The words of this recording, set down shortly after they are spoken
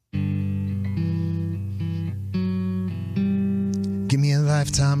Give me a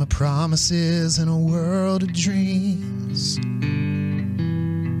lifetime of promises and a world of dreams.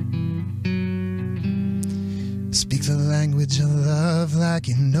 Speak the language of love like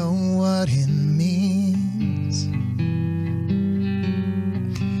you know what it means.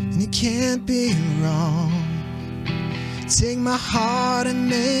 And you can't be wrong. Take my heart and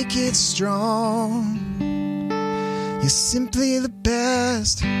make it strong. You're simply the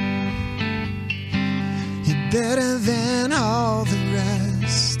best. You're better than all the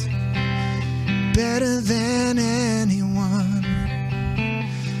rest. Better than anyone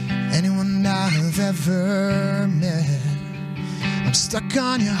I've ever met. I'm stuck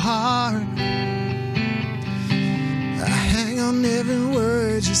on your heart. I hang on every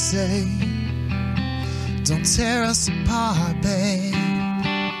word you say. Don't tear us apart, babe.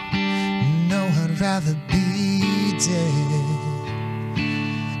 No, I'd rather be dead.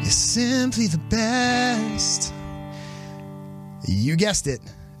 You're simply the best. You guessed it.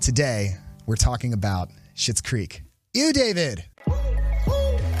 Today, we're talking about Schitt's Creek. You, David.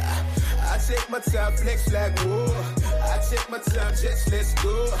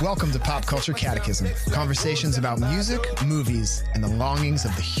 Welcome to Pop Culture Catechism. Conversations about music, movies, and the longings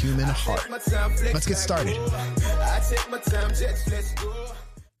of the human heart. Let's get started.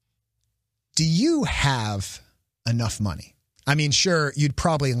 Do you have enough money? I mean, sure, you'd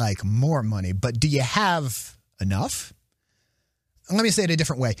probably like more money, but do you have enough? Let me say it a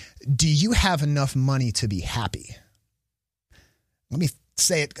different way. Do you have enough money to be happy? Let me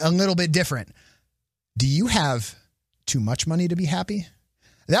say it a little bit different. Do you have too much money to be happy?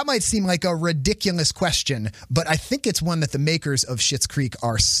 That might seem like a ridiculous question, but I think it's one that the makers of Schitt's Creek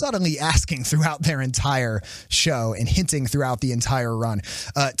are subtly asking throughout their entire show and hinting throughout the entire run.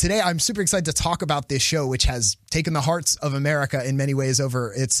 Today, I'm super excited to talk about this show, which has taken the hearts of America in many ways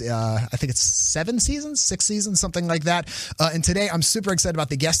over its, I think it's 6 seasons, something like that. And today, I'm super excited about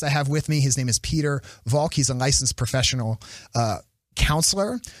the guest I have with me. His name is Peter Valk. He's a licensed professional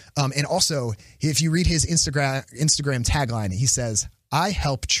counselor. And also, if you read his Instagram tagline, he says, "I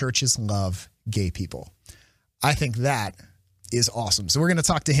help churches love gay people." I think that is awesome. So we're going to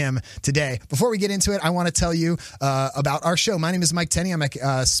talk to him today. Before we get into it, I want to tell you about our show. My name is Mike Tenney. I'm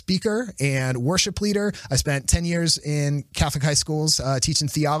a speaker and worship leader. I spent 10 years in Catholic high schools teaching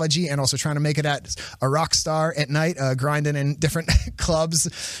theology and also trying to make it at a rock star at night, grinding in different clubs,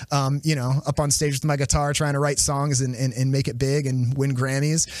 up on stage with my guitar, trying to write songs and make it big and win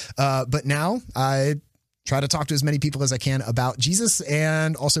Grammys. But now I try to talk to as many people as I can about Jesus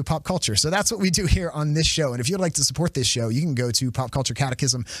and also pop culture. So that's what we do here on this show. And if you'd like to support this show, you can go to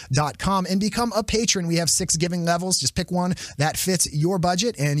popculturecatechism.com and become a patron. We have 6 giving levels. Just pick one that fits your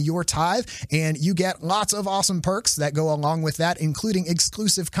budget and your tithe. And you get lots of awesome perks that go along with that, including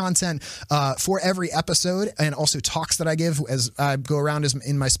exclusive content for every episode and also talks that I give as I go around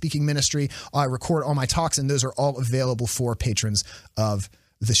in my speaking ministry. I record all my talks, and those are all available for patrons of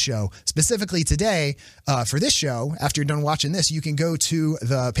the show. Specifically today, for this show, after you're done watching this, you can go to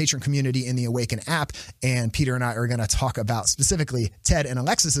the patron community in the Awaken app, and Peter and I are going to talk about specifically Ted and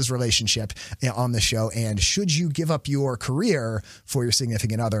Alexis's relationship on the show, and should you give up your career for your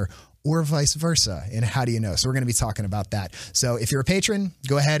significant other, or vice versa, and how do you know? So we're going to be talking about that. So if you're a patron,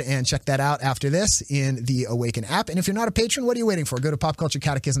 go ahead and check that out after this in the Awaken app. And if you're not a patron, what are you waiting for? Go to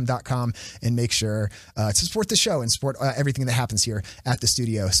popculturecatechism.com and make sure to support the show and support everything that happens here at the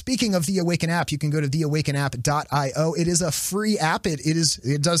studio. Speaking of the Awaken app, you can go to theawakenapp.io. It is a free app.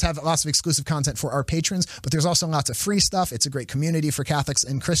 It does have lots of exclusive content for our patrons, but there's also lots of free stuff. It's a great community for Catholics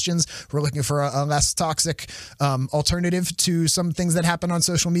and Christians. We're looking for a less toxic alternative to some things that happen on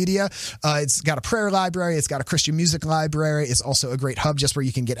social media. It's got a prayer library. It's got a Christian music library. It's also a great hub just where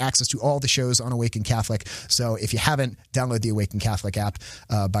you can get access to all the shows on Awaken Catholic. So if you haven't, download the Awaken Catholic app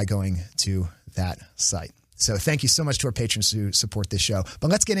by going to that site. So thank you so much to our patrons who support this show. But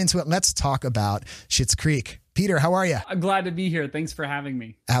let's get into it. Let's talk about Schitt's Creek. Peter, how are you? I'm glad to be here. Thanks for having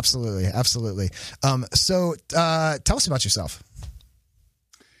me. Absolutely. Absolutely. So tell us about yourself.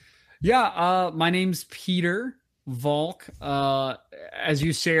 Yeah. My name's Peter Valk. As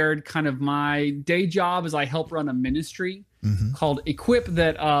you shared, kind of my day job is I help run a ministry called Equip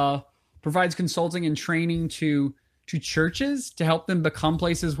that provides consulting and training to churches to help them become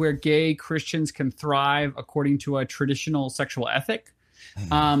places where gay Christians can thrive according to a traditional sexual ethic.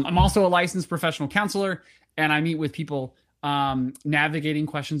 I'm also a licensed professional counselor, and I meet with people navigating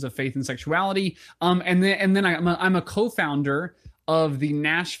questions of faith and sexuality. And then I'm a co-founder of the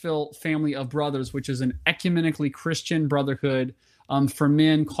Nashville Family of Brothers, which is an ecumenically Christian brotherhood for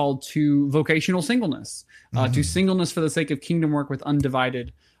men called to vocational singleness, to singleness for the sake of kingdom work with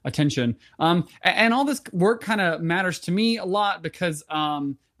undivided attention. And all this work kind of matters to me a lot because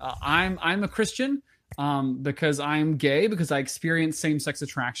I'm a Christian, because I'm gay, because I experience same-sex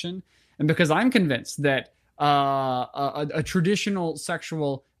attraction, and because I'm convinced that a traditional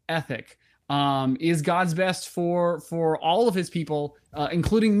sexual ethic is God's best for all of his people,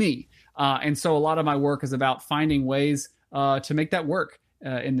 including me. And so a lot of my work is about finding ways to make that work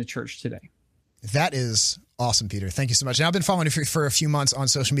in the church today. That is awesome, Peter. Thank you so much. Now, I've been following you for a few months on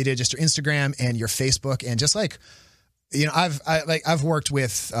social media, just your Instagram and your Facebook, and just like, you know, I've worked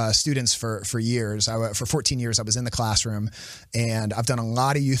with students for years. For 14 years, I was in the classroom, and I've done a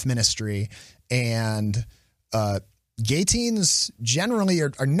lot of youth ministry, and gay teens generally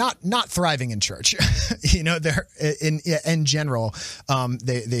are not thriving in church. You know, they're in general,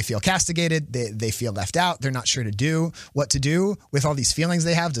 they feel castigated. They feel left out. They're not sure what to do with all these feelings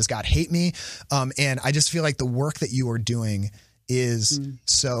they have. Does God hate me? And I just feel like the work that you are doing is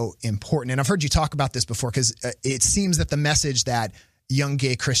so important. And I've heard you talk about this before, because it seems that the message that young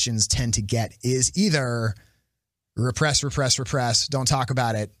gay Christians tend to get is either repress, don't talk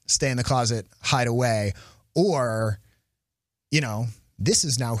about it, stay in the closet, hide away, or, you know, this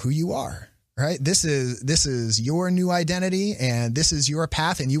is now who you are, right? This is your new identity, and this is your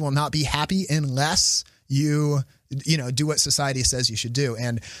path, and you will not be happy unless you do what society says you should do.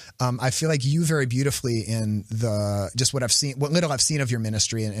 And I feel like you very beautifully in just what little I've seen of your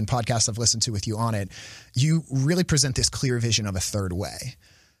ministry and podcasts I've listened to with you on it, you really present this clear vision of a third way,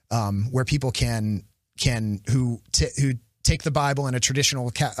 where people who take the Bible and a traditional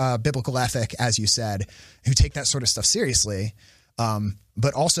biblical ethic, as you said, who take that sort of stuff seriously,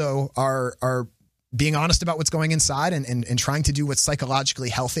 but also are being honest about what's going inside and trying to do what's psychologically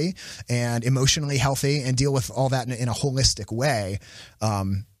healthy and emotionally healthy and deal with all that in a holistic way.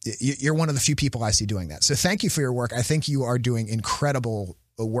 You're one of the few people I see doing that. So thank you for your work. I think you are doing incredible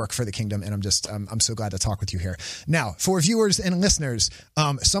work for the kingdom, and I'm so glad to talk with you here. Now, for viewers and listeners,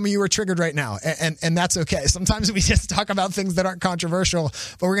 some of you are triggered right now, and that's okay. Sometimes we just talk about things that aren't controversial,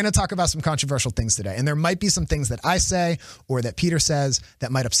 but we're going to talk about some controversial things today. And there might be some things that I say or that Peter says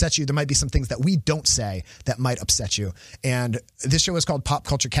that might upset you. There might be some things that we don't say that might upset you. And this show is called Pop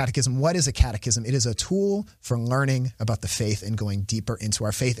Culture Catechism. What is a catechism? It is a tool for learning about the faith and going deeper into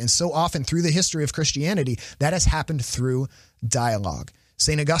our faith. And so often through the history of Christianity, that has happened through dialogue.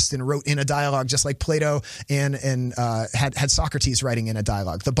 St. Augustine wrote in a dialogue, just like Plato and had Socrates writing in a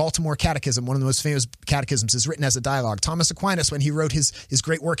dialogue. The Baltimore Catechism, one of the most famous catechisms, is written as a dialogue. Thomas Aquinas, when he wrote his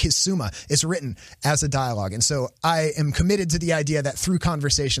great work, his Summa, is written as a dialogue. And so I am committed to the idea that through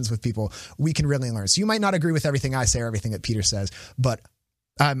conversations with people, we can really learn. So you might not agree with everything I say or everything that Peter says, but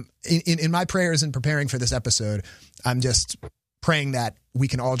in my prayers and preparing for this episode, I'm just praying that we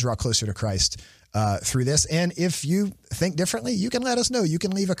can all draw closer to Christ through this. And if you think differently, you can let us know. You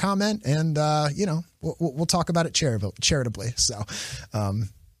can leave a comment, and we'll talk about it charitably. So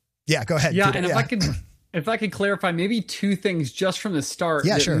yeah, go ahead. Yeah, Peter. And if I could clarify maybe two things just from the start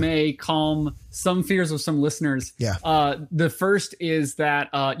that may calm some fears of some listeners. Yeah. The first is that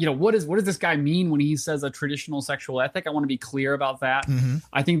what does this guy mean when he says a traditional sexual ethic? I want to be clear about that. Mm-hmm.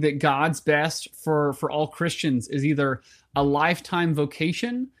 I think that God's best for all Christians is either a lifetime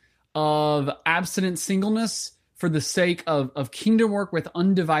vocation of abstinent singleness for the sake of kingdom work with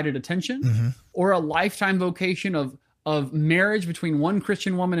undivided attention, mm-hmm. or a lifetime vocation of marriage between one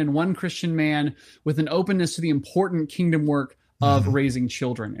Christian woman and one Christian man with an openness to the important kingdom work of mm-hmm. raising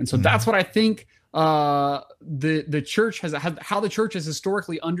children. And so mm-hmm. that's what I think the church how the church has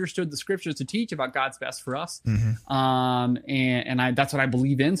historically understood the scriptures to teach about God's best for us. Mm-hmm. And that's what I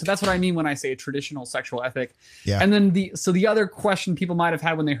believe in. So that's what I mean when I say a traditional sexual ethic. Yeah. And then the other question people might have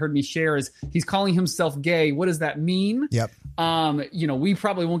had when they heard me share is he's calling himself gay. What does that mean? Yep. We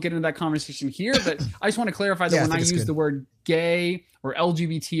probably won't get into that conversation here, but I just want to clarify that when I use the word gay or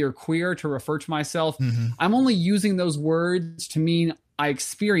LGBT or queer to refer to myself, mm-hmm. I'm only using those words to mean I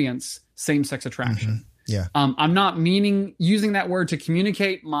experience same-sex attraction. Mm-hmm. Yeah. I'm not using that word to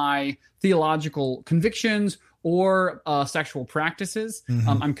communicate my theological convictions or sexual practices.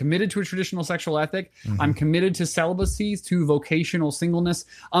 Mm-hmm. I'm committed to a traditional sexual ethic. Mm-hmm. I'm committed to celibacy, to vocational singleness.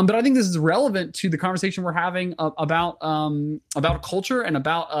 But I think this is relevant to the conversation we're having about culture and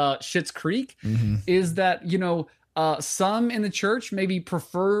about Schitt's Creek. Mm-hmm. Is that some in the church maybe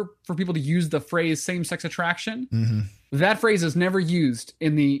prefer for people to use the phrase same-sex attraction. Mm-hmm. That phrase is never used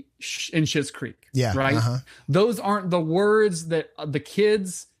in Schitt's Creek. Yeah. Right. Uh-huh. Those aren't the words that the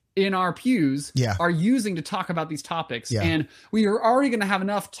kids in our pews are using to talk about these topics. Yeah. And we are already going to have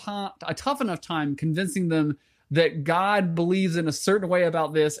a tough enough time convincing them that God believes in a certain way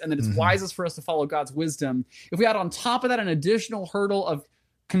about this and that it's mm-hmm. wisest for us to follow God's wisdom. If we add on top of that an additional hurdle of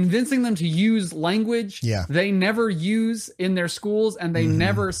convincing them to use language they never use in their schools and they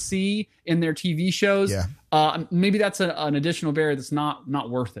never see in their TV shows. Maybe that's an additional barrier that's not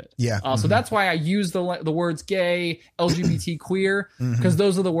worth it. So that's why I use the words gay, LGBT, queer, because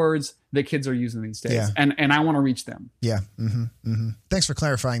those are the words that kids are using these days. And I want to reach them. Thanks for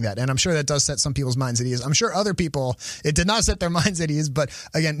clarifying that. And I'm sure that does set some people's minds at ease. I'm sure other people, it did not set their minds at ease. But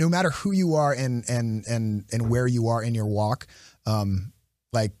again, no matter who you are and where you are in your walk,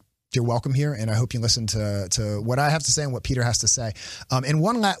 like, you're welcome here, and I hope you listen to what I have to say and what Peter has to say. And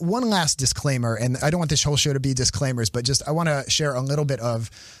one last disclaimer, and I don't want this whole show to be disclaimers, but just I want to share a little bit of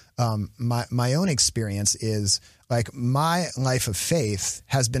my own experience. Is like my life of faith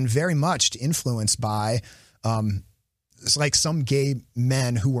has been very much influenced by it's like some gay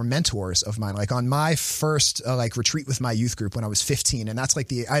men who were mentors of mine. Like on my first like retreat with my youth group when I was 15, and that's like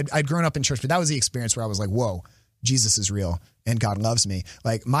I'd grown up in church, but that was the experience where I was like, whoa, Jesus is real and God loves me.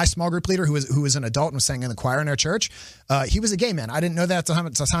 Like my small group leader who was an adult and was sang in the choir in our church, he was a gay man. I didn't know that at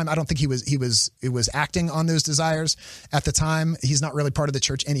the time. I don't think he was acting on those desires at the time. He's not really part of the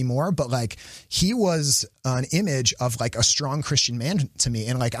church anymore, but like he was an image of like a strong Christian man to me.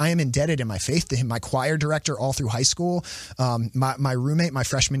 And like, I am indebted in my faith to him. My choir director all through high school, my roommate, my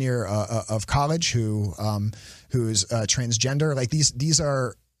freshman year of college, who's transgender, like these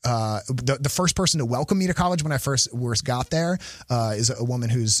are, the first person to welcome me to college when I first got there is a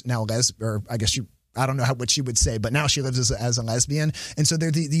woman who's now or I guess I don't know what she would say, but now she lives as a lesbian. And so there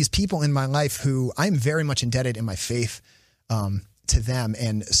are these people in my life who I'm very much indebted in my faith to them.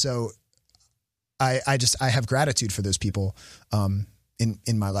 And so I have gratitude for those people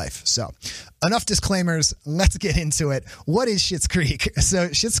in my life. So enough disclaimers. Let's get into it. What is Schitt's Creek? So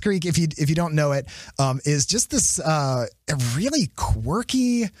Schitt's Creek, if you don't know it, is just this a really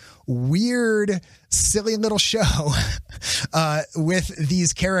quirky, weird, silly little show with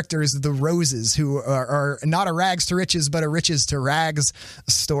these characters, the Roses, who are not a rags to riches, but a riches to rags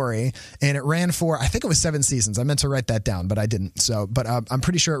story. And it ran for, I think it was 7 seasons. I meant to write that down, but I didn't. So, but I'm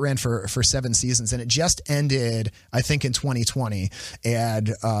pretty sure it ran for 7 seasons, and it just ended, I think, in 2020.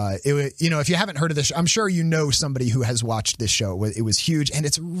 And if you haven't heard of this, I'm sure you know somebody who has watched this show. It was huge, and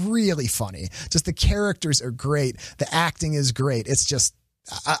it's really funny. Just the characters are great. The acting is great. It's just,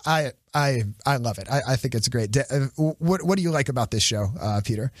 I love it. I think it's great. What do you like about this show,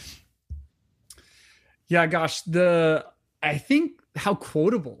 Peter? Yeah, gosh, I think how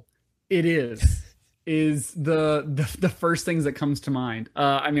quotable it is the first things that comes to mind.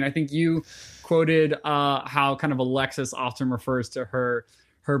 I mean, I think you quoted how kind of Alexis often refers to her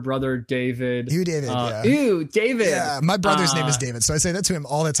brother David. Ew, David. Yeah. Ew, David. Yeah, my brother's name is David, so I say that to him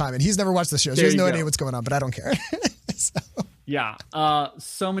all the time, and he's never watched the show, so he has no idea what's going on, but I don't care. So. Yeah,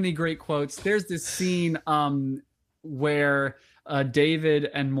 so many great quotes. There's this scene where David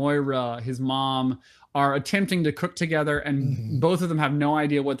and Moira, his mom, are attempting to cook together, and both of them have no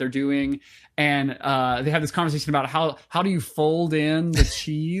idea what they're doing. And they have this conversation about how do you fold in the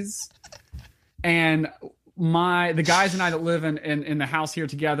cheese? And the guys and I that live in the house here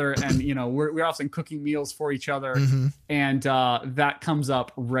together, and we're often cooking meals for each other, and that comes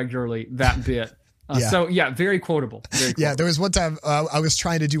up regularly, that bit. So yeah, very quotable. Yeah, there was one time I was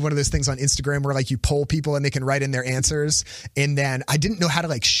trying to do one of those things on Instagram where like you poll people and they can write in their answers, and then I didn't know how to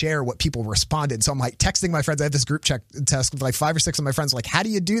like share what people responded, so I'm like texting my friends. I have this group test with like 5 or 6 of my friends, like, how do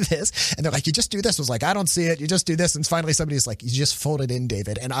you do this? And they're like, you just do this. I was like, I don't see it. You just do this. And finally somebody's like, you just fold it in,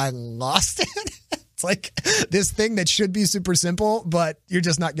 David. And I lost it. It's like this thing that should be super simple, but you're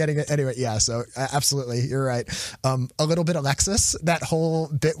just not getting it anyway. Yeah. So absolutely. You're right. A little bit Alexis, that whole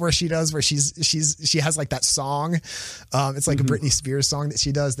bit where she has like that song. It's like a Britney Spears song that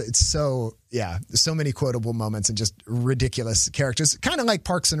she does. That it's so many quotable moments and just ridiculous characters, kind of like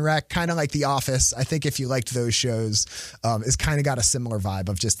Parks and Rec, kind of like The Office. I think if you liked those shows, it's kind of got a similar vibe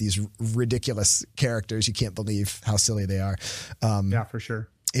of just these ridiculous characters. You can't believe how silly they are. Yeah, for sure.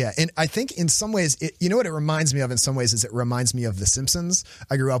 Yeah. And I think in some ways, what it reminds me of in some ways is it reminds me of The Simpsons.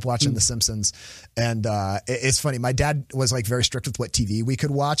 I grew up watching The Simpsons, and it's funny. My dad was like very strict with what TV we could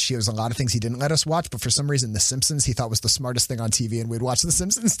watch. There was a lot of things he didn't let us watch, but for some reason, The Simpsons he thought was the smartest thing on TV, and we'd watch The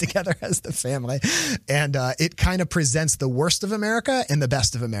Simpsons together as the family. And it kind of presents the worst of America and the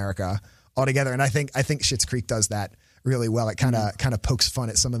best of America all together. And I think Schitt's Creek does that really well. It kind of pokes fun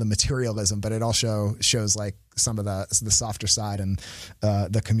at some of the materialism, but it also shows like some of the softer side and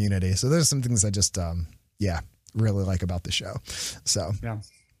the community. So there's some things I just really like about the show. So yeah.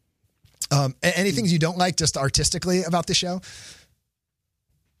 Any things you don't like just artistically about the show?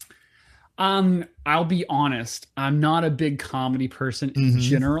 I'll be honest. I'm not a big comedy person in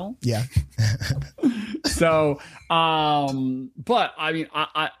general. Yeah. So, but I mean,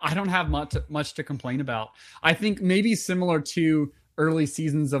 I don't have much to complain about. I think maybe similar to early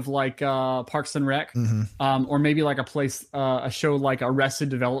seasons of like Parks and Rec, or maybe like a show like Arrested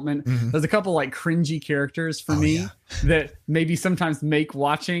Development. There's a couple like cringy characters for me that maybe sometimes make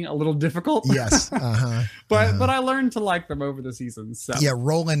watching a little difficult. Yes, but I learned to like them over the seasons. So. Yeah,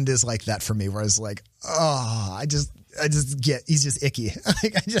 Roland is like that for me, where it's like, I just get, he's just icky.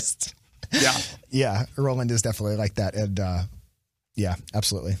 Like yeah, Roland is definitely like that, and yeah,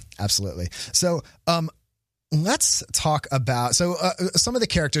 absolutely. So let's talk about some of the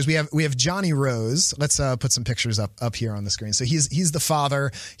characters. We have Johnny Rose. Let's put some pictures up here on the screen. So he's the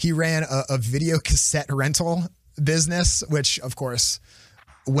father. He ran a video cassette rental business, which of course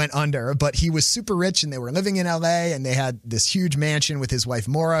went under, but he was super rich and they were living in LA and they had this huge mansion with his wife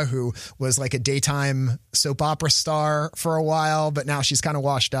Maura, who was like a daytime soap opera star for a while, but now she's kind of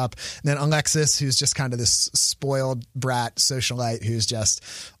washed up. And then Alexis, who's just kind of this spoiled brat socialite who's just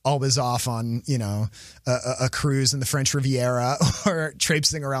always off on, a cruise in the French Riviera or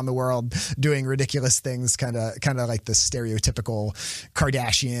traipsing around the world doing ridiculous things, kind of like the stereotypical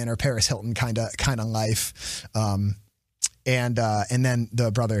Kardashian or Paris Hilton kind of life. And then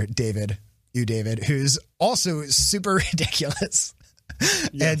the brother David, who's also super ridiculous,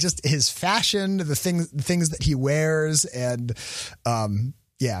 and just his fashion, the things that he wears, and and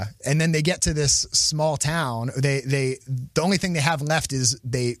then they get to this small town. The only thing they have left is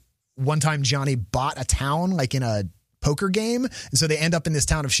one time Johnny bought a town like in a poker game, and so they end up in this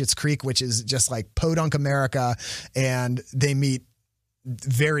town of Schitt's Creek, which is just like podunk America, and they meet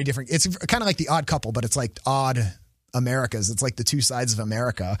very different. It's kind of like The Odd Couple, but it's like odd Americas. It's like the two sides of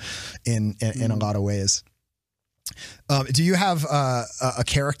America in a lot of ways. Do you have a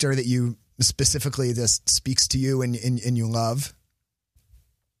character that you specifically just speaks to you and you love?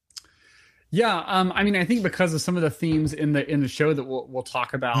 Yeah, I mean, I think because of some of the themes in the show that we'll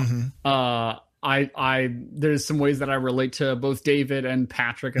talk about, I there's some ways that I relate to both David and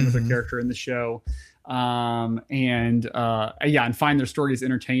Patrick, another character in the show. And find their stories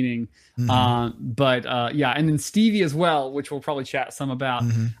entertaining. And then Stevie as well, which we'll probably chat some about.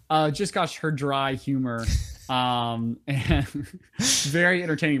 Her dry humor, and very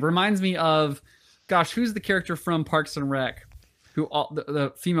entertaining. Reminds me of, who's the character from Parks and Rec,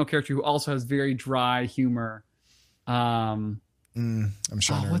 the female character who also has very dry humor. I'm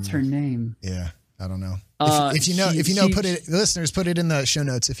sure. What's her name? Yeah. I don't know. If you know, put it. The listeners, put it in the show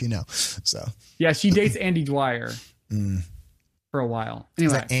notes if you know. So yeah, she dates Andy Dwyer for a while.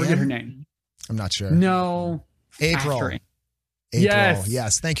 Anyway, I forget her name. I'm not sure. No, April.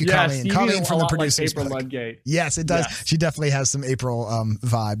 Yes. Thank you, Colleen. Colleen from the producers. Like April Ludgate. Yes, it does. Yes. She definitely has some April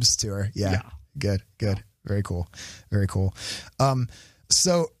vibes to her. Yeah. Good. Very cool.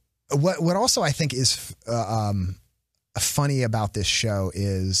 So what also I think is funny about this show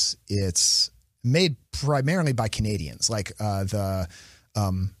is it's made primarily by Canadians, like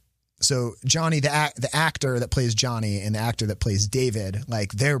so Johnny, the actor that plays Johnny and the actor that plays David,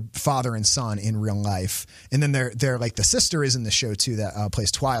 like they're father and son in real life. And then they're like the sister is in the show too that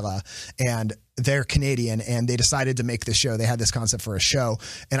plays Twyla, and they're Canadian, and they decided to make the show. They had this concept for a show,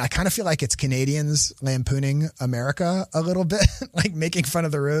 and I kind of feel like it's Canadians lampooning America a little bit, like making fun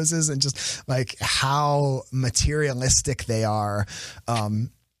of the Roses and just like how materialistic they are.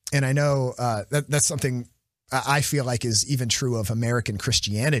 And I know that's something I feel like is even true of American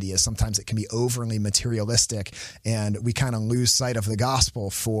Christianity, is sometimes it can be overly materialistic, and we kind of lose sight of the gospel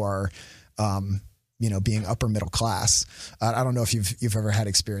for, being upper middle class. I don't know if you've ever had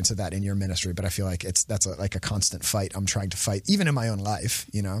experience of that in your ministry, but I feel like that's a constant fight I'm trying to fight, even in my own life,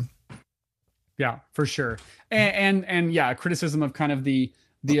 Yeah, for sure. And criticism of kind of the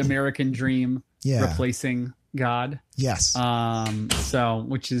American dream replacing God. Yes.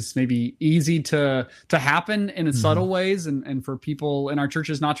 Which is maybe easy to happen in subtle ways, and for people in our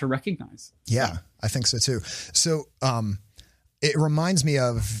churches not to recognize. Yeah, I think so too. So it reminds me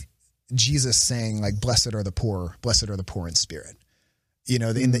of Jesus saying, like, blessed are the poor in spirit.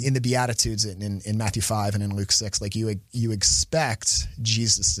 In the Beatitudes in Matthew 5 and in Luke 6, like you expect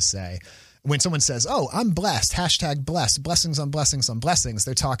Jesus to say, when someone says, "Oh, I'm blessed," #blessed, blessings on blessings on blessings,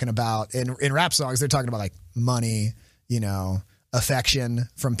 they're talking about, in rap songs, they're talking about like money, affection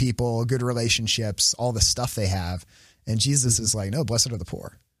from people, good relationships, all the stuff they have. And Jesus is like, no, blessed are the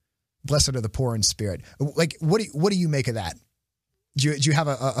poor in spirit. Like, what do you make of that? Do you have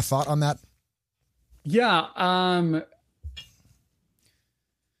a thought on that? Yeah.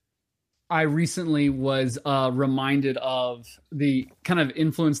 I recently was reminded of the kind of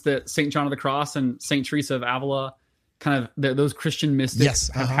influence that St. John of the Cross and St. Teresa of Avila, kind of those Christian mystics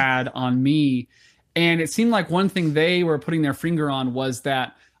have had on me. And it seemed like one thing they were putting their finger on was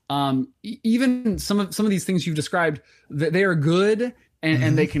that even some of these things you've described, that they are good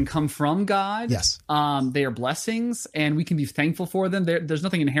and they can come from God. Yes. They are blessings and we can be thankful for them. There's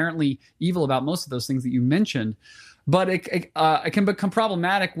nothing inherently evil about most of those things that you mentioned. But it can become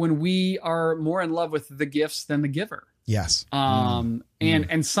problematic when we are more in love with the gifts than the giver. Yes.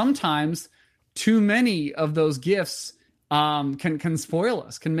 And sometimes too many of those gifts can spoil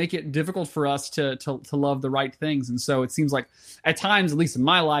us, can make it difficult for us to love the right things. And so it seems like at times, at least in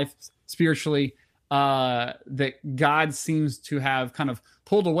my life, spiritually, that God seems to have kind of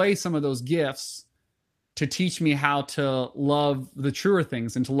pulled away some of those gifts to teach me how to love the truer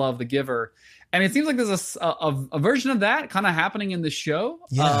things and to love the giver. And it seems like there's a version of that kind of happening in the show.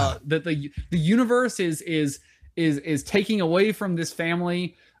 Yeah. That the universe is taking away from this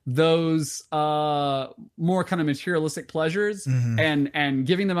family those more kind of materialistic pleasures and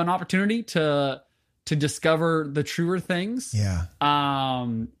giving them an opportunity to discover the truer things. Yeah.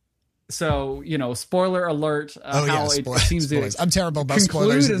 So, spoiler alert, it seems spoilers. to I'm terrible about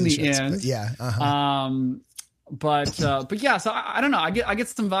spoilers in the end. But yeah. But yeah, so I don't know. I get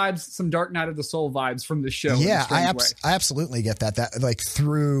some vibes, some Dark Night of the Soul vibes from this show. Yeah, I I absolutely get that. That like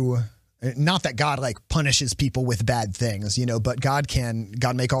through, not that God like punishes people with bad things, but God can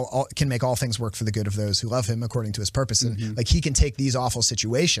make all things work for the good of those who love him according to his purpose. And like he can take these awful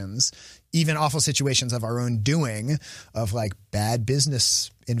situations, even awful situations of our own doing, of like bad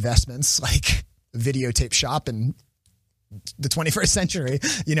business investments, like videotape shop and the 21st century,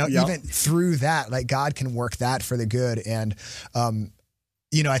 even through that, like God can work that for the good. And,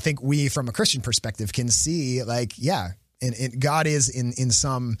 I think we, from a Christian perspective, can see like, and God is in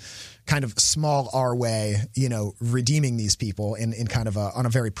some kind of small R way, redeeming these people in kind of on a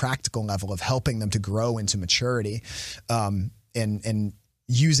very practical level of helping them to grow into maturity, and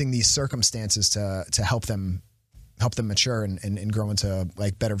using these circumstances to help them mature and grow into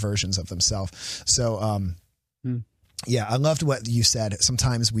like better versions of themselves. So, yeah, I loved what you said.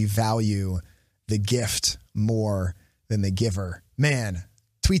 Sometimes we value the gift more than the giver. Man,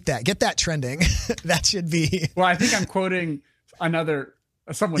 tweet that. Get that trending. That should be. Well, I think I'm quoting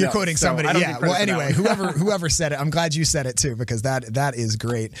someone You're else, quoting somebody. Yeah. Well, anyway, whoever said it, I'm glad you said it too, because that is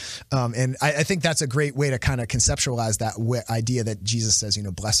great. And I think that's a great way to kind of conceptualize that idea that Jesus says,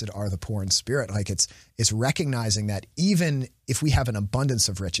 blessed are the poor in spirit. Like it's recognizing that even if we have an abundance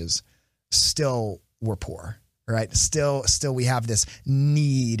of riches, still we're poor. Right. Still we have this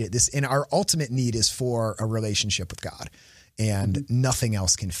need, and our ultimate need is for a relationship with God, and nothing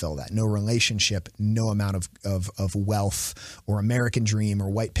else can fill that. No relationship, no amount of wealth or American dream or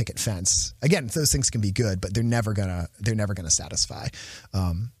white picket fence. Again, those things can be good, but they're never gonna satisfy.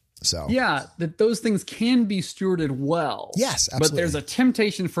 Yeah, that those things can be stewarded well. Yes, absolutely. But there's a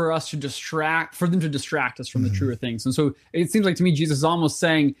temptation for them to distract us from the truer things. And so it seems like to me, Jesus is almost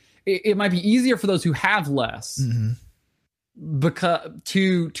saying, it might be easier for those who have less because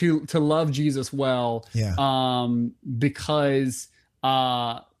to love Jesus well, because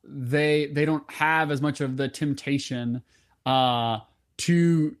they don't have as much of the temptation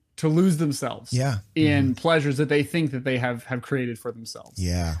to lose themselves in pleasures that they think that they have created for themselves.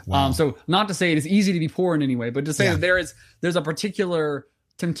 Yeah. Wow. So not to say it is easy to be poor in any way, but to say that there's a particular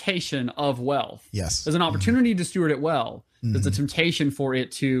temptation of wealth. Yes. There's an opportunity to steward it well. There's a temptation for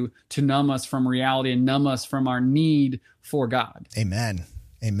it to numb us from reality and numb us from our need for God. Amen.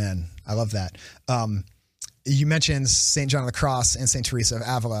 I love that. You mentioned St. John of the Cross and St. Teresa of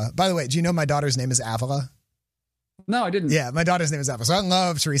Avila. By the way, do you know my daughter's name is Avila? No, I didn't. Yeah, my daughter's name is Avila. So I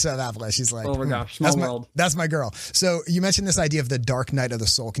love Teresa of Avila. She's like, oh my gosh, small world. That's my girl. So you mentioned this idea of the dark night of the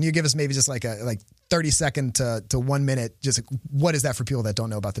soul. Can you give us maybe just like a 30-second to 1 minute? Just what is that for people that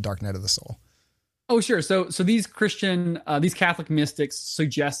don't know about the dark night of the soul? Oh, sure. So these these Catholic mystics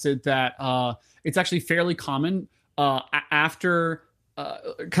suggested that it's actually fairly common after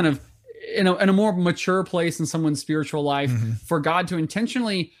kind of in a more mature place in someone's spiritual life for God to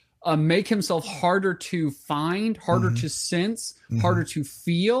intentionally make himself harder to find, harder to sense, harder to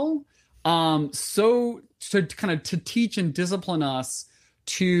feel, so to kind of to teach and discipline us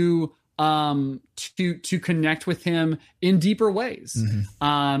to connect with him in deeper ways.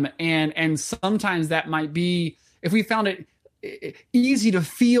 And sometimes that might be, if we found it easy to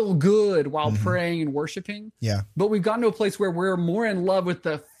feel good while praying and worshiping. Yeah. But we've gotten to a place where we're more in love with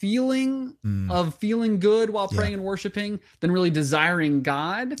the feeling of feeling good while praying and worshiping than really desiring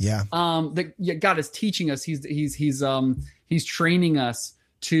God. Yeah. God is teaching us. He's training us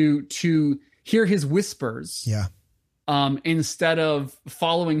to hear his whispers. Yeah. Instead of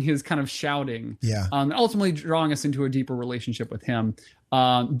following his kind of shouting, and ultimately drawing us into a deeper relationship with him.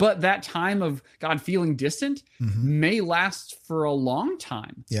 But that time of God feeling distant may last for a long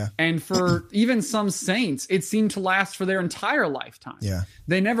time. Yeah. And for even some saints, it seemed to last for their entire lifetime. Yeah.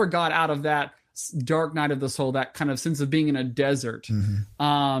 They never got out of that dark night of the soul, that kind of sense of being in a desert.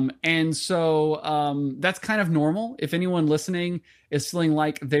 And so that's kind of normal. If anyone listening is feeling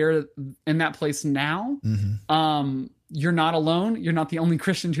like they're in that place now, you're not alone. You're not the only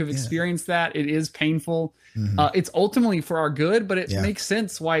Christian to have experienced that. It is painful. It's ultimately for our good, but it makes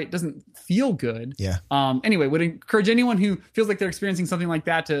sense why it doesn't feel good. Yeah. Anyway, would encourage anyone who feels like they're experiencing something like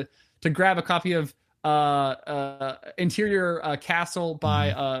that to grab a copy of Interior Castle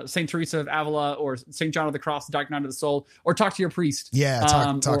by Saint Teresa of Avila or Saint John of the Cross, The Dark Night of the Soul, or talk to your priest. Yeah,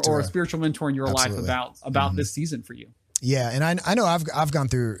 talk or to a spiritual mentor in your life about this season for you. Yeah, and I know I've gone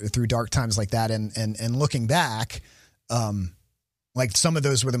through dark times like that, and looking back, like some of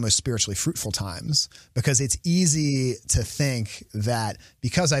those were the most spiritually fruitful times, because it's easy to think that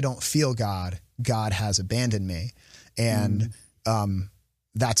because I don't feel God has abandoned me, and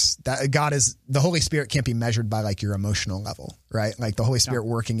God is, the Holy Spirit can't be measured by like your emotional level, right? Like the Holy Spirit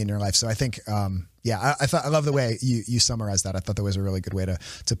working in your life. So I think, I love the way you summarized that. I thought that was a really good way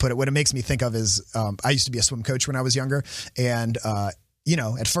to put it. What it makes me think of is, I used to be a swim coach when I was younger, and,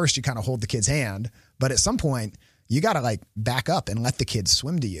 at first you kind of hold the kid's hand, but at some point you got to like back up and let the kids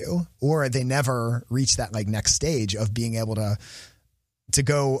swim to you, or they never reach that like next stage of being able to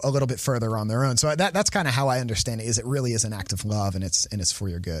go a little bit further on their own. So that's kind of how I understand it, is it really is an act of love, and it's for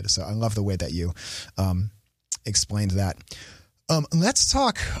your good. So I love the way that you explained that. Let's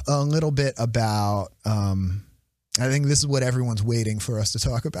talk a little bit about, I think this is what everyone's waiting for us to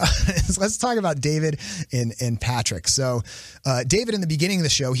talk about. Let's talk about David and Patrick. So David, in the beginning of the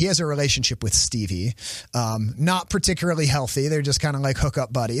show, he has a relationship with Stevie, not particularly healthy. They're just kind of like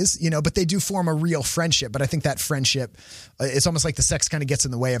hookup buddies, but they do form a real friendship. But I think that friendship, it's almost like the sex kind of gets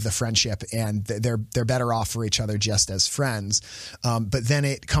in the way of the friendship, and they're better off for each other just as friends. But then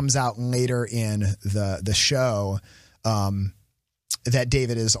it comes out later in the show, that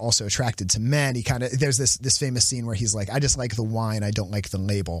David is also attracted to men. There's this famous scene where he's like, I just like the wine, I don't like the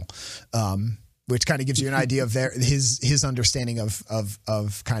label, which kind of gives you an idea of his understanding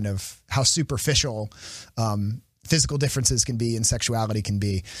of kind of how superficial physical differences can be and sexuality can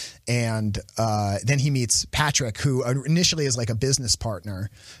be. And then he meets Patrick, who initially is like a business partner,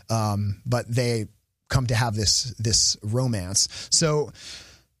 but they come to have this romance. So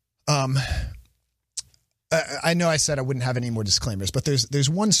I know I said I wouldn't have any more disclaimers, but there's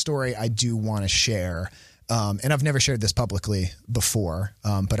one story I do want to share, and I've never shared this publicly before,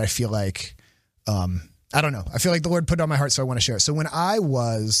 but I feel like, I don't know. I feel like the Lord put it on my heart, so I want to share it. So when I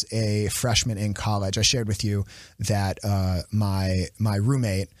was a freshman in college, I shared with you that my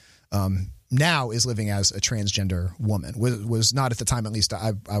roommate now is living as a transgender woman. Was not at the time, at least.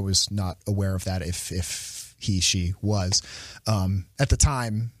 I was not aware of that. If she was at the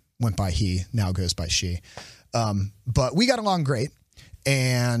time. Went by he, now goes by she. But we got along great,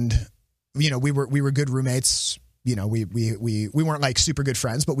 and we were good roommates. We weren't like super good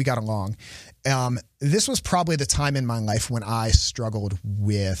friends, but we got along. This was probably the time in my life when I struggled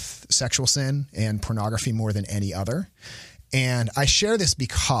with sexual sin and pornography more than any other. And I share this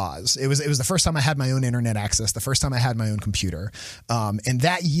because it was the first time I had my own internet access, the first time I had my own computer. And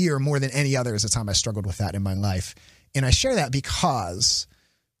that year, more than any other, is the time I struggled with that in my life. And I share that because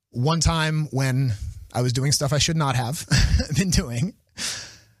one time when I was doing stuff I should not have been doing,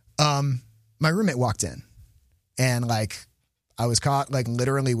 my roommate walked in, and like I was caught like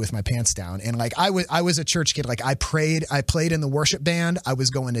literally with my pants down. And like I was a church kid. Like I played in the worship band. I was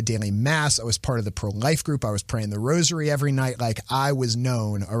going to daily mass. I was part of the pro-life group. I was praying the rosary every night. Like I was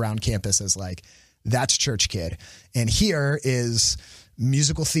known around campus as like, that's church kid. And here is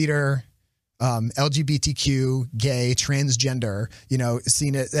musical theater, LGBTQ, gay, transgender,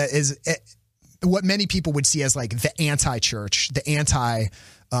 seen it as what many people would see as like the anti-church, the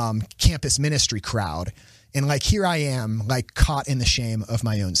anti-campus ministry crowd. And like, here I am, like caught in the shame of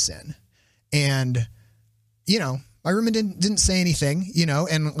my own sin. And, my roommate didn't say anything,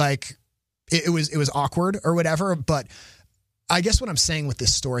 and like, it was awkward or whatever. But I guess what I'm saying with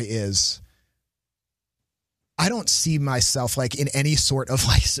this story is, I don't see myself like in any sort of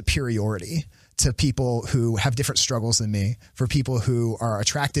like superiority to people who have different struggles than me, for people who are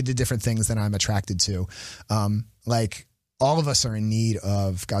attracted to different things than I'm attracted to. Like all of us are in need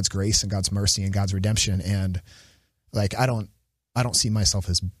of God's grace and God's mercy and God's redemption. And like, I don't see myself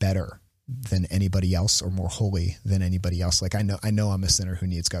as better than anybody else or more holy than anybody else. Like I know I'm a sinner who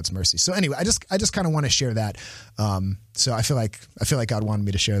needs God's mercy. So anyway, I just kind of want to share that. So I feel like God wanted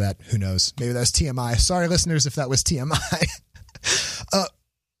me to share that. Who knows? Maybe that was TMI. Sorry, listeners, if that was TMI.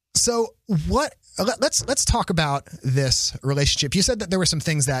 So let's talk about this relationship. You said that there were some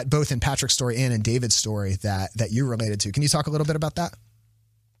things that both in Patrick's story and in David's story that you related to. Can you talk a little bit about that?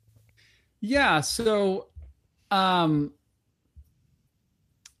 Yeah. So, I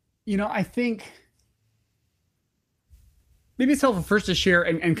think maybe it's helpful first to share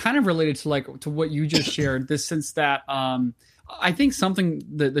and kind of related to what you just shared, this sense that I think something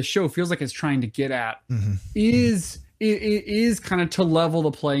that the show feels like it's trying to get at is kind of to level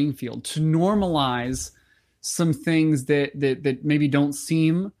the playing field, to normalize some things that maybe don't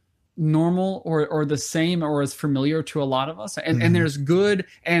seem normal or the same or as familiar to a lot of us. And there's good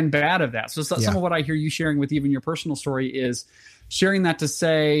and bad of that. So some of what I hear you sharing with even your personal story is sharing that to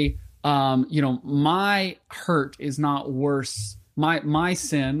say, my hurt is not worse. My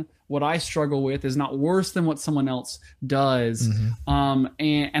sin, what I struggle with, is not worse than what someone else does.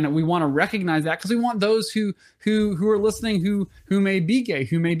 And we want to recognize that because we want those who are listening, who may be gay,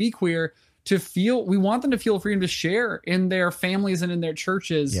 who may be queer, we want them to feel freedom to share in their families and in their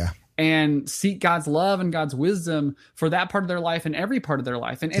churches. And seek God's love and God's wisdom for that part of their life and every part of their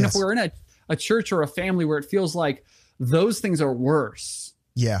life. And if we're in a church or a family where it feels like those things are worse,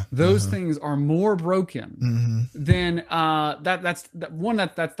 those things are more broken, then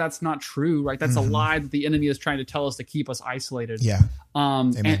that's not true, right? That's a lie that the enemy is trying to tell us to keep us isolated.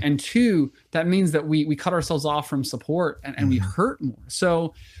 And two, that means that we cut ourselves off from support and we hurt more.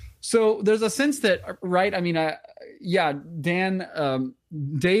 So there's a sense that, right? I mean,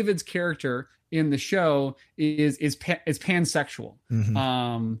 David's character in the show is pansexual.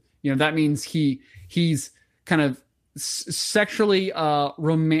 That means he's kind of sexually,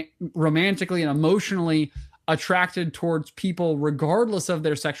 romantically and emotionally attracted towards people regardless of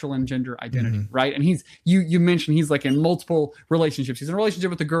their sexual and gender identity, right? And you mentioned he's like in multiple relationships. He's in a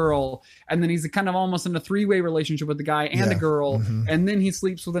relationship with a girl, and then he's kind of almost in a three-way relationship with the guy and a girl, and then he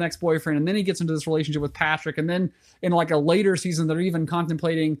sleeps with an ex-boyfriend, and then he gets into this relationship with Patrick, and then in like a later season they're even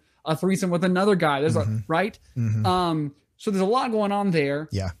contemplating a threesome with another guy. There's right? So there's a lot going on there.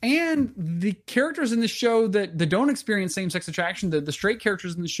 And the characters in the show that don't experience same-sex attraction, the straight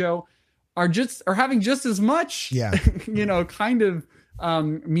characters in the show are having just as much, kind of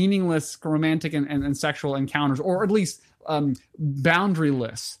meaningless romantic and sexual encounters, or at least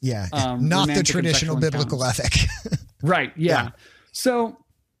boundaryless. Not the traditional biblical ethic. Right. Yeah. So,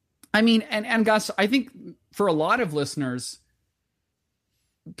 I mean, and Gus, I think for a lot of listeners,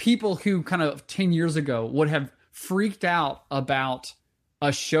 people who kind of 10 years ago would have freaked out about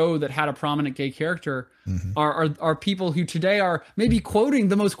a show that had a prominent gay character are people who today are maybe quoting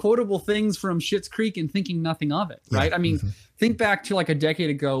the most quotable things from Schitt's Creek and thinking nothing of it, right? I mean, think back to like a decade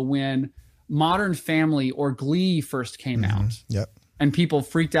ago when Modern Family or Glee first came out, and people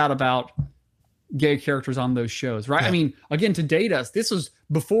freaked out about gay characters on those shows, right? I mean, again, to date us, this was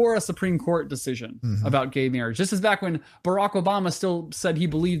before a Supreme Court decision about gay marriage. This is back when Barack Obama still said he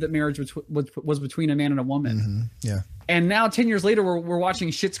believed that marriage was between a man and a woman. And now 10 years later, we're watching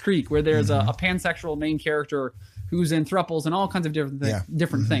Schitt's Creek, where there's a pansexual main character who's in throuples and all kinds of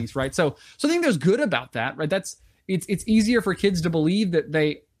different things, right? So I think there's good about that, right? It's easier for kids to believe that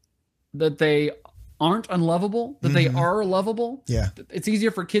they aren't unlovable, that they are lovable. It's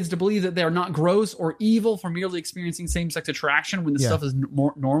easier for kids to believe that they're not gross or evil for merely experiencing same-sex attraction when the stuff is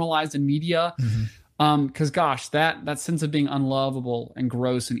more normalized in media. Because gosh, that sense of being unlovable and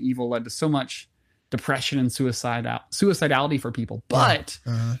gross and evil led to so much depression and suicidality for people. But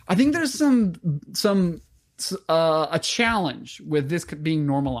I think there's a challenge with this being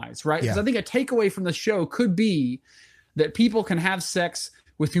normalized, right? Because I think a takeaway from the show could be that people can have sex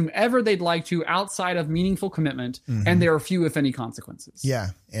with whomever they'd like to outside of meaningful commitment, and there are few, if any, consequences.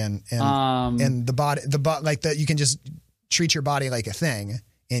 And the body, like that, you can just treat your body like a thing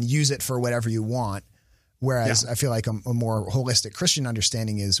and use it for whatever you want. Whereas I feel like a more holistic Christian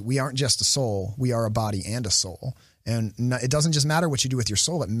understanding is we aren't just a soul, we are a body and a soul. And it doesn't just matter what you do with your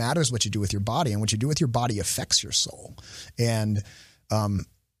soul, it matters what you do with your body, and what you do with your body affects your soul. And,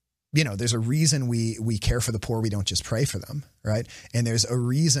 there's a reason we care for the poor. We don't just pray for them, right? And there's a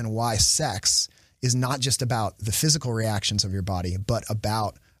reason why sex is not just about the physical reactions of your body, but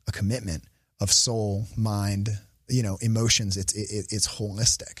about a commitment of soul, mind, emotions. It's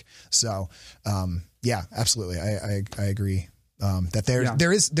holistic. So, absolutely. I agree that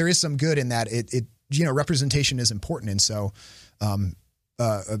there is some good in that. It representation is important. And so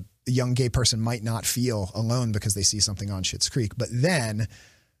a young gay person might not feel alone because they see something on Schitt's Creek. But then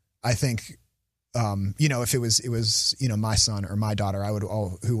I think, if it was, my son or my daughter,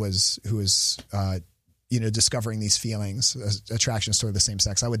 who was discovering these feelings, attractions toward the same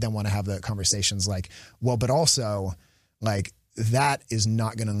sex, I would then want to have the conversations like, well, but also like, that is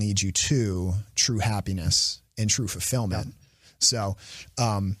not going to lead you to true happiness and true fulfillment. Yeah. So,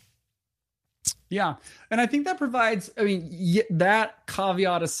 yeah. And I think that provides, I mean, that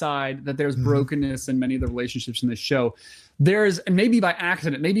caveat aside, that there's brokenness in many of the relationships in this show, there's, and maybe by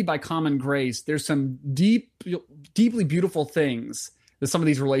accident, maybe by common grace, there's some deeply beautiful things that some of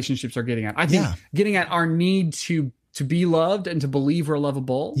these relationships are getting at. I think getting at our need to be loved and to believe we're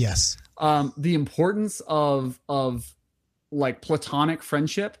lovable. Yes. The importance of like platonic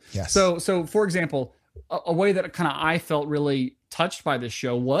friendship. Yes. So for example, a way that kind of I felt really touched by this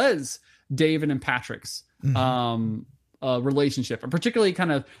show was David and Patrick's relationship, and particularly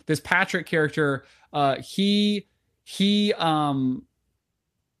kind of this Patrick character. He it's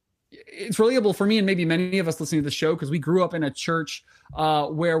relatable for me and maybe many of us listening to the show because we grew up in a church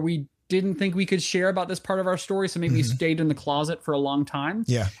where we didn't think we could share about this part of our story, so maybe we stayed in the closet for a long time.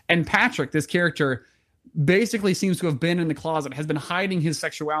 Yeah. And Patrick, this character, basically seems to have been in the closet, has been hiding his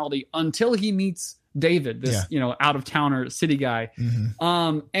sexuality until he meets David, this out of towner city guy.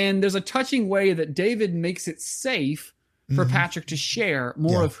 And there's a touching way that David makes it safe for Patrick to share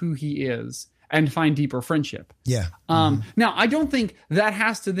more of who he is and find deeper friendship. Yeah. Now, I don't think that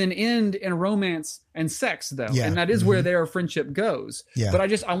has to then end in romance and sex, though, and that is where their friendship goes. Yeah. But I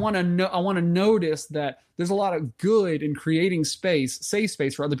want to notice that there's a lot of good in creating safe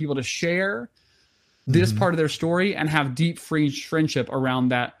space for other people to share this part of their story and have deep friendship around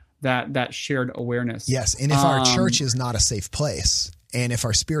that shared awareness. Yes, and if our church is not a safe place, and if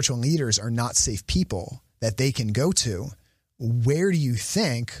our spiritual leaders are not safe people that they can go to, where do you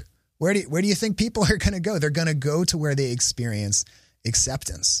think people are going to go? They're going to go to where they experience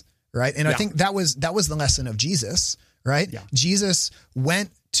acceptance, right? And I think that was the lesson of Jesus, right? Yeah. Jesus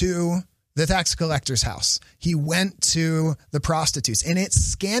went to the tax collector's house. He went to the prostitutes, and it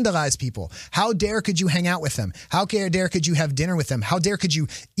scandalized people. How dare could you hang out with them? How dare could you have dinner with them? How dare could you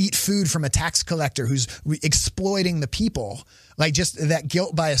eat food from a tax collector who's exploiting the people? Like, just that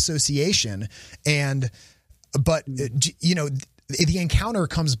guilt by association. But the encounter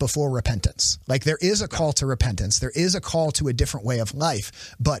comes before repentance. Like, there is a call to repentance. There is a call to a different way of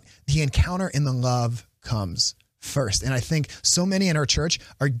life, but the encounter and the love comes first. And I think so many in our church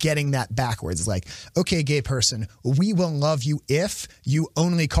are getting that backwards. Like, okay, gay person, we will love you if you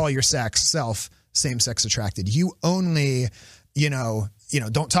only call your self same-sex attracted. You only,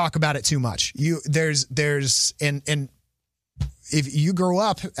 don't talk about it too much. And if you grow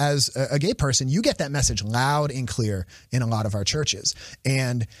up as a gay person, you get that message loud and clear in a lot of our churches.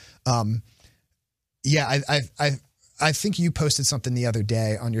 And I think you posted something the other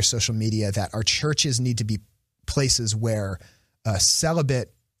day on your social media that our churches need to be places where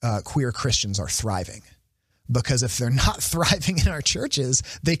celibate queer Christians are thriving. Because if they're not thriving in our churches,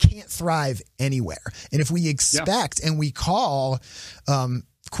 they can't thrive anywhere. And if we expect and we call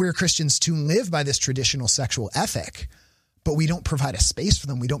queer Christians to live by this traditional sexual ethic, but we don't provide a space for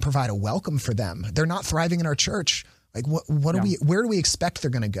them, we don't provide a welcome for them, they're not thriving in our church. Like, where do we expect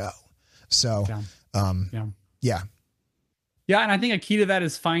they're going to go? So, Yeah. And I think a key to that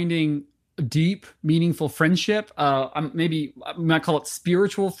is finding deep, meaningful friendship. Maybe I might call it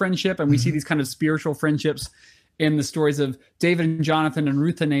spiritual friendship. And we see these kind of spiritual friendships in the stories of David and Jonathan and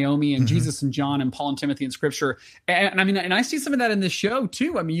Ruth and Naomi and Jesus and John and Paul and Timothy in Scripture. And I see some of that in this show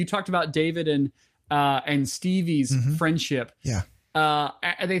too. I mean, you talked about David and Stevie's friendship. Yeah.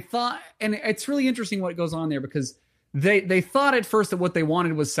 They thought, and it's really interesting what goes on there, because they thought at first that what they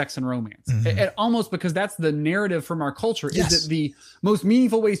wanted was sex and romance. Almost because that's the narrative from our culture, is that the most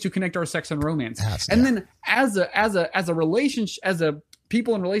meaningful ways to connect our sex and romance. And then as a relationship, as a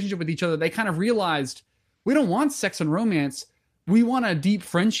people in relationship with each other, they kind of realized, we don't want sex and romance. We want a deep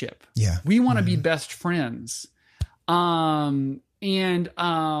friendship. Yeah. We want to be best friends. And in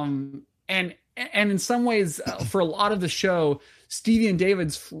some ways, for a lot of the show, Stevie and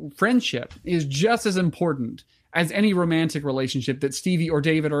David's friendship is just as important as any romantic relationship that Stevie or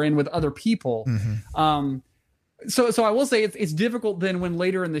David are in with other people. So I will say it's difficult then when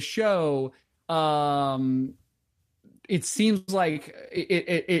later in the show, it seems like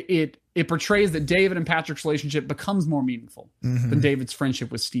it portrays that David and Patrick's relationship becomes more meaningful than David's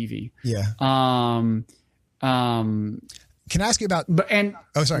friendship with Stevie. Yeah. Can I ask you about? Go ahead.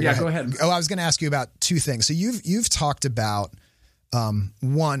 Oh, I was going to ask you about two things. So you've talked about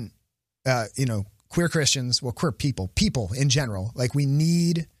one, queer Christians, well, queer people in general. Like, we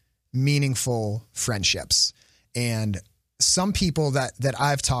need meaningful friendships, and some people that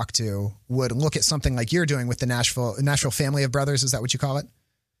I've talked to would look at something like you're doing with the Nashville Family of Brothers. Is that what you call it?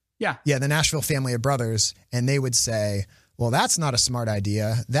 Yeah. Yeah, the Nashville Family of Brothers, and they would say, well, that's not a smart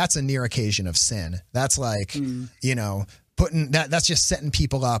idea. That's a near occasion of sin. That's like, that's just setting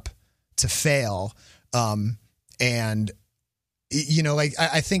people up to fail. And you know, like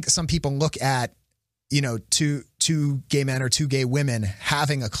I think some people look at, you know, two gay men or two gay women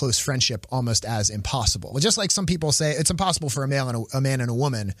having a close friendship almost as impossible. Just like some people say it's impossible for a man and a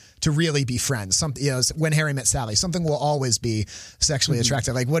woman to really be friends. Something, you know, when Harry Met Sally, something will always be sexually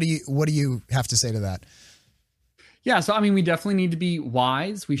attractive. Like, what do you have to say to that? Yeah. So, I mean, we definitely need to be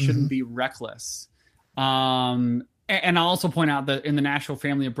wise. We shouldn't be reckless. And I'll also point out that in the Nashville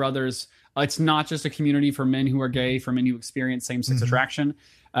Family of Brothers, it's not just a community for men who are gay, for men who experience same-sex attraction.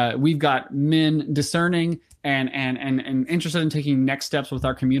 We've got men discerning and interested in taking next steps with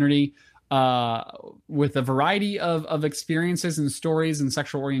our community, with a variety of experiences and stories and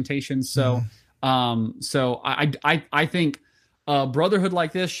sexual orientations. So, I think a brotherhood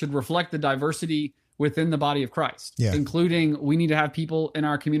like this should reflect the diversity within the body of Christ, including we need to have people in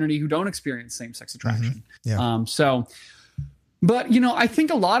our community who don't experience same-sex attraction. But, you know, I think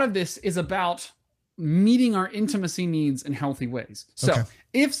a lot of this is about meeting our intimacy needs in healthy ways. So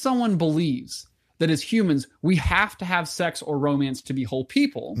if someone believes that as humans, we have to have sex or romance to be whole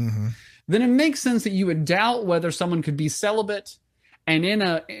people, then it makes sense that you would doubt whether someone could be celibate and in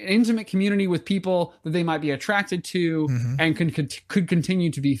an intimate community with people that they might be attracted to and could continue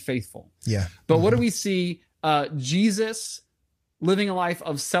to be faithful. But what do we see? Jesus living a life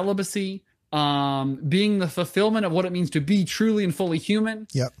of celibacy, being the fulfillment of what it means to be truly and fully human,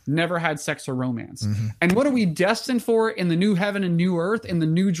 never had sex or romance. And what are we destined for in the new heaven and new earth, in the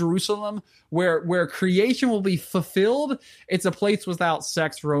new Jerusalem, where creation will be fulfilled? It's a place without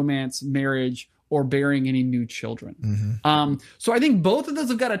sex, romance, marriage, or bearing any new children. So I think both of those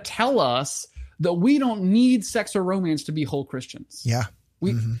have got to tell us that we don't need sex or romance to be whole Christians.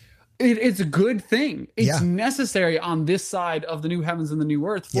 It's a good thing. It's necessary on this side of the new heavens and the new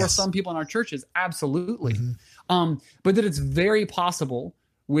earth for some people in our churches. Absolutely. But that it's very possible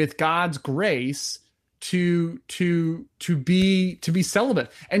with God's grace to be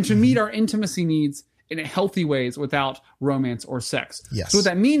celibate and to meet our intimacy needs in healthy ways without romance or sex. So what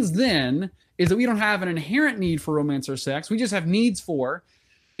that means then is that we don't have an inherent need for romance or sex. We just have needs for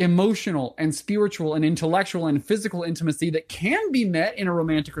emotional and spiritual and intellectual and physical intimacy that can be met in a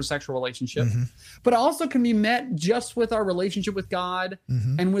romantic or sexual relationship, but also can be met just with our relationship with God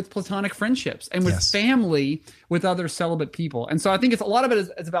and with platonic friendships and with family, with other celibate people. And so I think a lot of it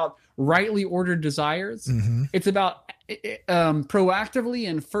is about rightly ordered desires. It's about proactively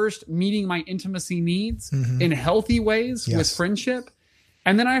and first meeting my intimacy needs in healthy ways with friendship.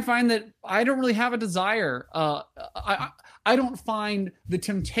 And then I find that I don't really have a desire. I don't find the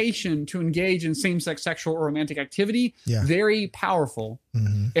temptation to engage in same-sex sexual or romantic activity very powerful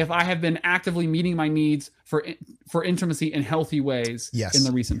if I have been actively meeting my needs for intimacy in healthy ways in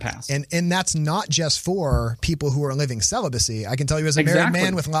the recent past. And that's not just for people who are living celibacy. I can tell you as a married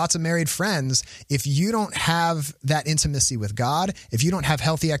man with lots of married friends, if you don't have that intimacy with God, if you don't have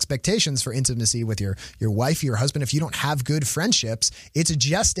healthy expectations for intimacy with your wife, your husband, if you don't have good friendships, it's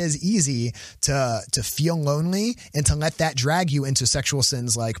just as easy to feel lonely and to let that drag you into sexual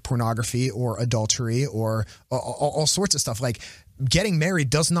sins like pornography or adultery or all sorts of stuff. Like, getting married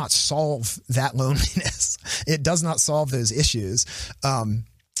does not solve that loneliness. It does not solve those issues. We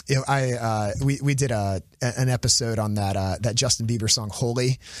did an episode on that Justin Bieber song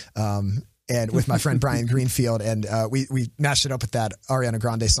 "Holy," and with my friend Brian Greenfield, and we matched it up with that Ariana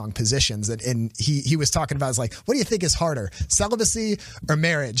Grande song "Positions," and he was talking about, like, what do you think is harder, celibacy or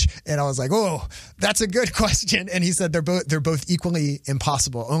marriage? And I was like, oh, that's a good question. And he said they're both equally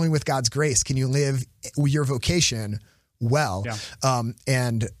impossible. Only with God's grace can you live your vocation well.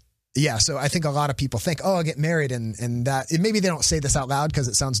 So I think a lot of people think, oh, I'll get married and that maybe they don't say this out loud because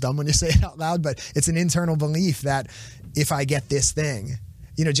it sounds dumb when you say it out loud, but it's an internal belief that if I get this thing,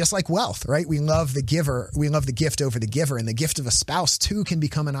 you know, just like wealth, right? We love the giver. We love the gift over the giver, and the gift of a spouse too can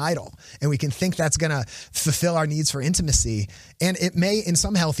become an idol, and we can think that's going to fulfill our needs for intimacy. And it may in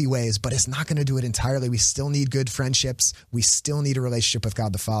some healthy ways, but it's not going to do it entirely. We still need good friendships. We still need a relationship with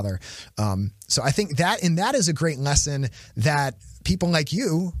God the Father. So I think that is a great lesson that people like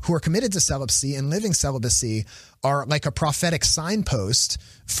you who are committed to celibacy and living celibacy are like a prophetic signpost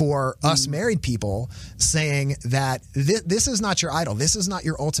for us married people, saying that this is not your idol. This is not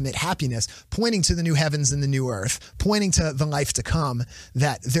your ultimate happiness, pointing to the new heavens and the new earth, pointing to the life to come,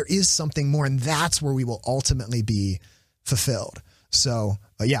 that there is something more, and that's where we will ultimately be fulfilled. So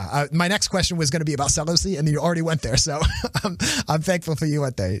my next question was going to be about celibacy, and you already went there. So I'm thankful for you.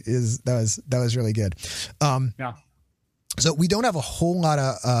 That was really good. So we don't have a whole lot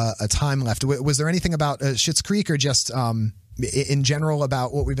of time left. Was there anything about Schitt's Creek, or just in general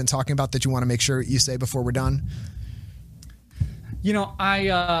about what we've been talking about that you want to make sure you say before we're done?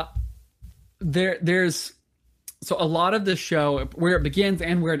 There's so a lot of the show, where it begins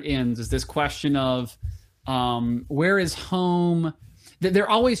and where it ends, is this question of where is home? They're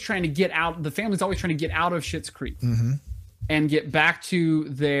always trying to get out. The family's always trying to get out of Schitt's Creek and get back to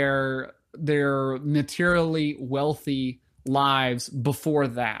their materially wealthy lives before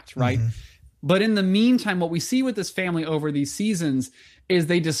that, right? But in the meantime, what we see with this family over these seasons is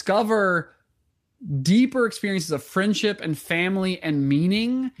they discover deeper experiences of friendship and family and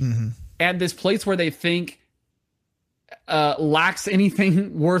meaning at this place where they think lacks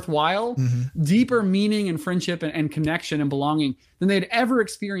anything worthwhile, deeper meaning and friendship and connection and belonging than they'd ever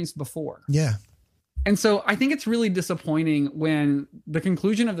experienced before. Yeah. And so I think it's really disappointing when the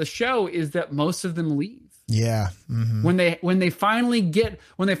conclusion of the show is that most of them leave. Yeah. When they finally get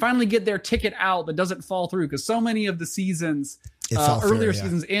their ticket out that doesn't fall through, because so many of the seasons, earlier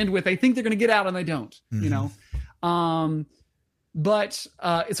seasons end with they think they're going to get out and they don't. But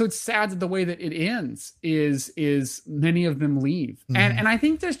so it's sad that the way that it ends is many of them leave, and I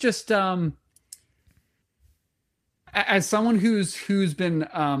think there's just as someone who's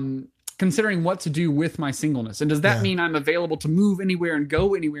been considering what to do with my singleness, and does that mean I'm available to move anywhere and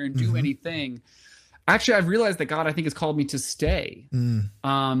go anywhere and do anything? Actually, I've realized that God, I think, has called me to stay in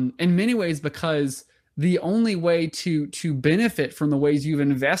many ways, because the only way to benefit from the ways you've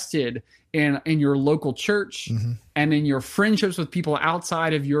invested in your local church and in your friendships with people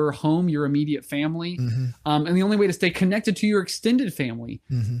outside of your home, your immediate family, and the only way to stay connected to your extended family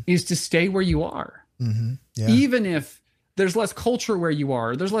is to stay where you are. Even if there's less culture where you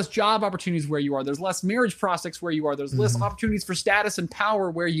are, there's less job opportunities where you are, there's less marriage prospects where you are, there's less opportunities for status and power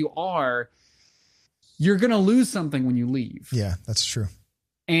where you are, you're going to lose something when you leave. Yeah, that's true.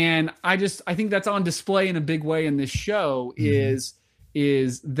 And I think that's on display in a big way in this show is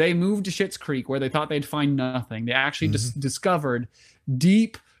they moved to Schitt's Creek where they thought they'd find nothing. They actually discovered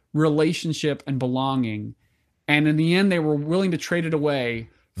deep relationship and belonging. And in the end, they were willing to trade it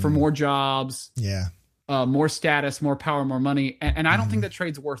away for more jobs, more status, more power, more money. And I don't think that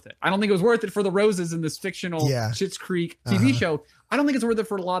trade's worth it. I don't think it was worth it for the roses in this fictional Schitt's Creek TV show. I don't think it's worth it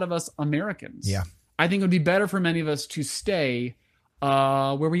for a lot of us Americans. Yeah. I think it would be better for many of us to stay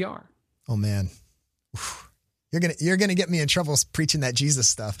where we are. Oh man, you're gonna get me in trouble preaching that Jesus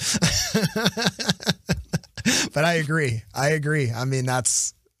stuff. But I agree. I mean,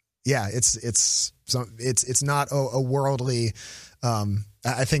 it's not a worldly.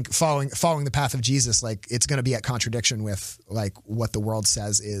 I think following the path of Jesus, like it's going to be at contradiction with like what the world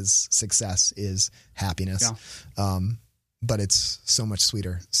says is success, is happiness. Yeah. But it's so much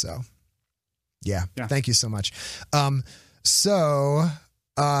sweeter. So. Yeah. Thank you so much. I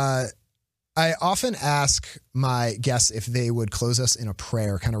often ask my guests if they would close us in a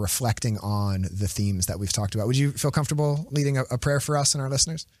prayer, kind of reflecting on the themes that we've talked about. Would you feel comfortable leading a prayer for us and our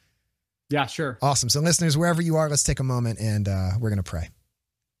listeners? Yeah, sure. Awesome. So listeners, wherever you are, let's take a moment and we're going to pray.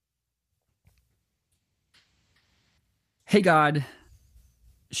 Hey, God,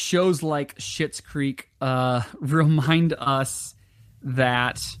 shows like Schitt's Creek remind us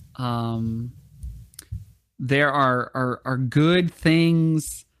that there are good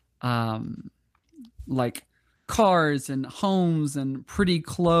things like cars and homes and pretty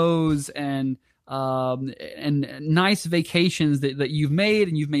clothes and nice vacations that you've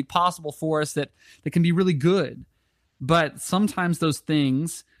made possible for us that can be really good. But sometimes those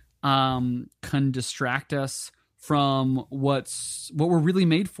things can distract us from what we're really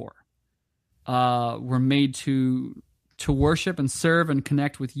made for. We're made to worship and serve and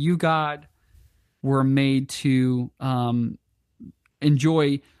connect with you, God. We're made to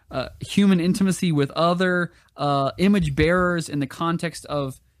enjoy human intimacy with other image bearers in the context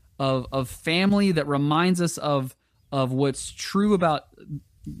of family that reminds us of what's true about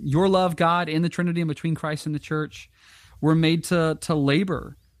your love, God, in the Trinity and between Christ and the church. We're made to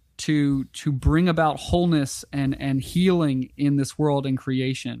labor to bring about wholeness and healing in this world and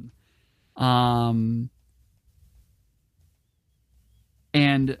creation.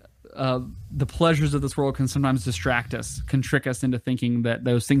 The pleasures of this world can sometimes distract us, can trick us into thinking that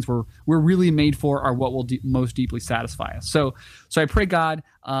those things we're really made for are what will most deeply satisfy us. So I pray, God,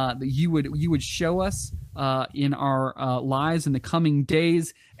 that you would show us in our lives in the coming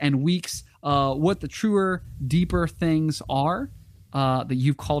days and weeks what the truer, deeper things are that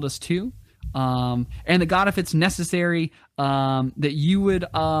you've called us to, and that, God, if it's necessary, that you would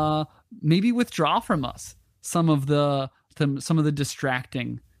maybe withdraw from us some of the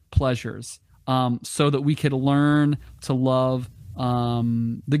distracting pleasures, so that we could learn to love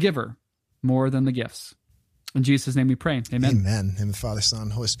the giver more than the gifts. In Jesus' name we pray. Amen. Amen. In the Father, Son,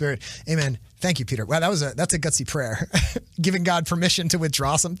 Holy Spirit. Amen. Thank you, Peter. Wow, that's a gutsy prayer. Giving God permission to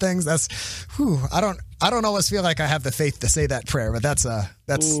withdraw some things. I don't always feel like I have the faith to say that prayer, but that's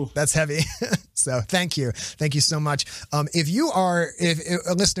heavy. So thank you so much.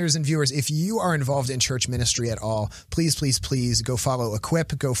 If listeners and viewers, if you are involved in church ministry at all, please go follow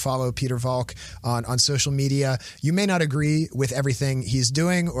Equip. Go follow Peter Valk on social media. You may not agree with everything he's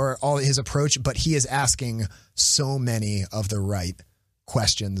doing or all his approach, but he is asking so many of the right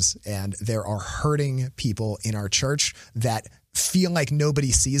questions, and there are hurting people in our church that feel like nobody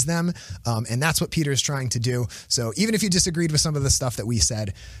sees them. And that's what Peter is trying to do. So even if you disagreed with some of the stuff that we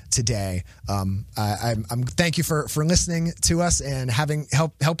said today, I'm thank you for listening to us and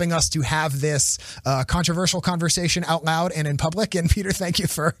helping us to have this controversial conversation out loud and in public. And Peter, thank you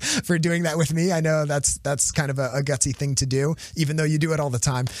for doing that with me. I know that's kind of a gutsy thing to do, even though you do it all the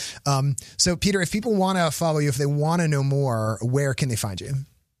time. So Peter, if people want to follow you, if they want to know more, where can they find you?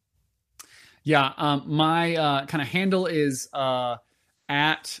 Yeah, my kind of handle is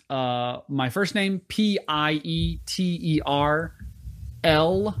at my first name, Pieterl,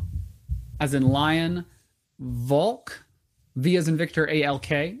 as in lion, Valk, V as in Victor,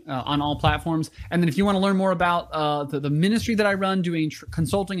 ALK, on all platforms. And then if you want to learn more about the ministry that I run, doing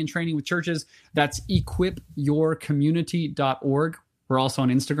consulting and training with churches, that's equipyourcommunity.org. We're also on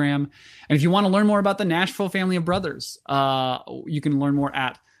Instagram. And if you want to learn more about the Nashville Family of Brothers, you can learn more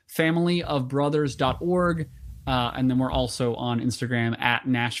at familyofbrothers.org. And then we're also on Instagram at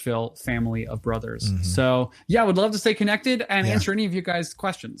Nashville Family of Brothers. Mm-hmm. So yeah, I would love to stay connected and answer any of you guys'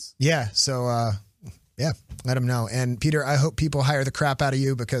 questions. Yeah. So, let them know. And Peter, I hope people hire the crap out of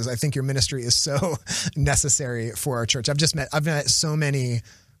you, because I think your ministry is so necessary for our church. I've met so many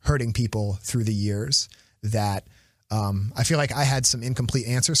hurting people through the years that I feel like I had some incomplete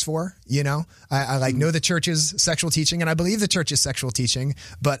answers for, I know the church's sexual teaching, and I believe the church's sexual teaching,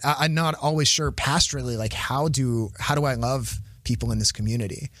 but I'm not always sure pastorally, like how do I love people in this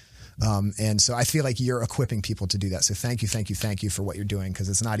community? And so I feel like you're equipping people to do that. So thank you for what you're doing, because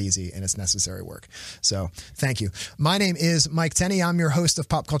it's not easy and it's necessary work. So thank you. My name is Mike Tenney. I'm your host of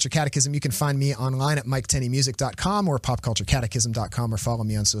Pop Culture Catechism. You can find me online at MikeTenneyMusic.com or PopCultureCatechism.com, or follow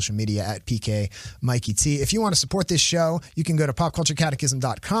me on social media at PKMikeyT. If you want to support this show, you can go to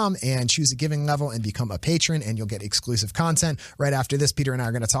PopCultureCatechism.com and choose a giving level and become a patron, and you'll get exclusive content. Right after this, Peter and I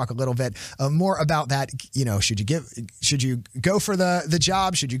are going to talk a little bit more about that. Should you go for the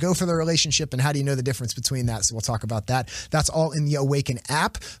job? Should you go for the relationship, and how do you know the difference between that? So we'll talk about that. That's all in the Awaken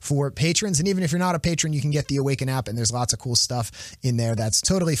app for patrons. And even if you're not a patron, you can get the Awaken app, and there's lots of cool stuff in there that's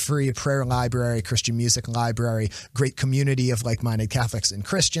totally free. Prayer library, Christian music library, great community of like-minded Catholics and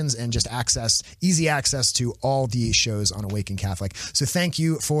Christians, and just easy access to all the shows on Awaken Catholic. So thank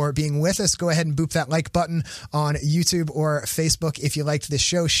you for being with us. Go ahead and boop that like button on YouTube or Facebook. If you liked this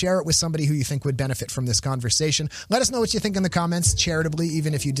show, share it with somebody who you think would benefit from this conversation. Let us know what you think in the comments, charitably,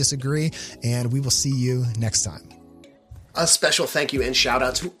 even if you disagree, and we will see you next time. A special thank you and shout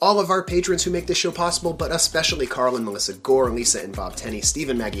out to all of our patrons who make this show possible, but especially Carl and Melissa Gore, Lisa and Bob Tenney,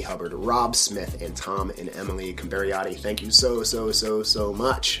 Stephen Maggie Hubbard, Rob Smith, and Tom and Emily Camberiati. Thank you so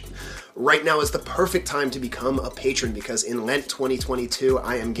much. Right now is the perfect time to become a patron, because in Lent 2022,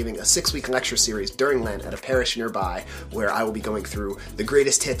 I am giving a 6-week lecture series during Lent at a parish nearby, where I will be going through the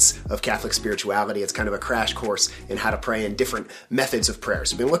greatest hits of Catholic spirituality. It's kind of a crash course in how to pray and different methods of prayer.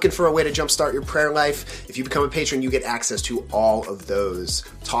 So if you've been looking for a way to jumpstart your prayer life, if you become a patron, you get access to all of those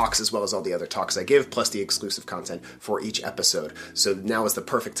talks, as well as all the other talks I give, plus the exclusive content for each episode. So now is the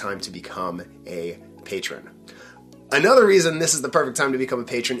perfect time to become a patron. Another reason this is the perfect time to become a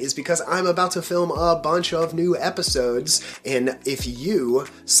patron is because I'm about to film a bunch of new episodes, and if you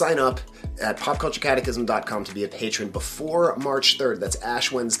sign up at popculturecatechism.com to be a patron before March 3rd, that's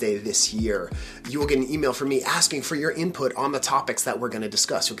Ash Wednesday this year, you will get an email from me asking for your input on the topics that we're going to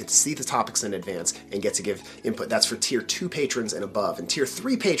discuss. You'll get to see the topics in advance and get to give input. That's for Tier 2 patrons and above. And Tier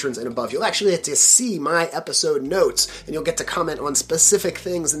 3 patrons and above, you'll actually get to see my episode notes, and you'll get to comment on specific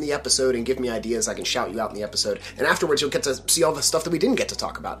things in the episode and give me ideas. I can shout you out in the episode. And afterwards, you'll get to see all the stuff that we didn't get to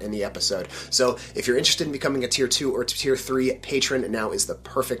talk about in the episode. So if you're interested in becoming a Tier 2 or Tier 3 patron, now is the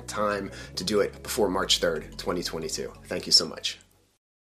perfect time to do it before March 3rd, 2022. Thank you so much.